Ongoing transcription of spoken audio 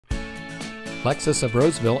Lexus of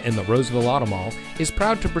Roseville in the Roseville Auto Mall is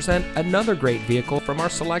proud to present another great vehicle from our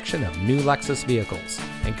selection of new Lexus vehicles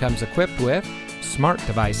and comes equipped with smart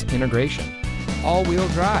device integration, all-wheel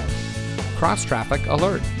drive, cross-traffic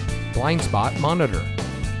alert, blind spot monitor,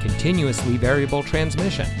 continuously variable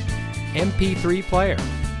transmission, MP3 player,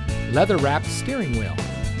 leather-wrapped steering wheel,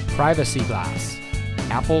 privacy glass,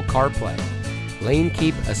 Apple CarPlay, lane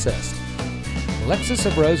keep assist. Lexus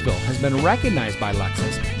of Roseville has been recognized by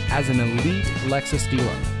Lexus as an elite Lexus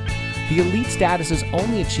dealer. The elite status is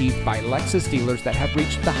only achieved by Lexus dealers that have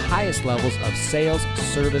reached the highest levels of sales,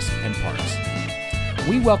 service, and parts.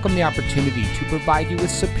 We welcome the opportunity to provide you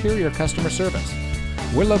with superior customer service.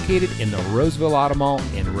 We're located in the Roseville Auto Mall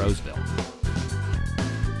in Roseville.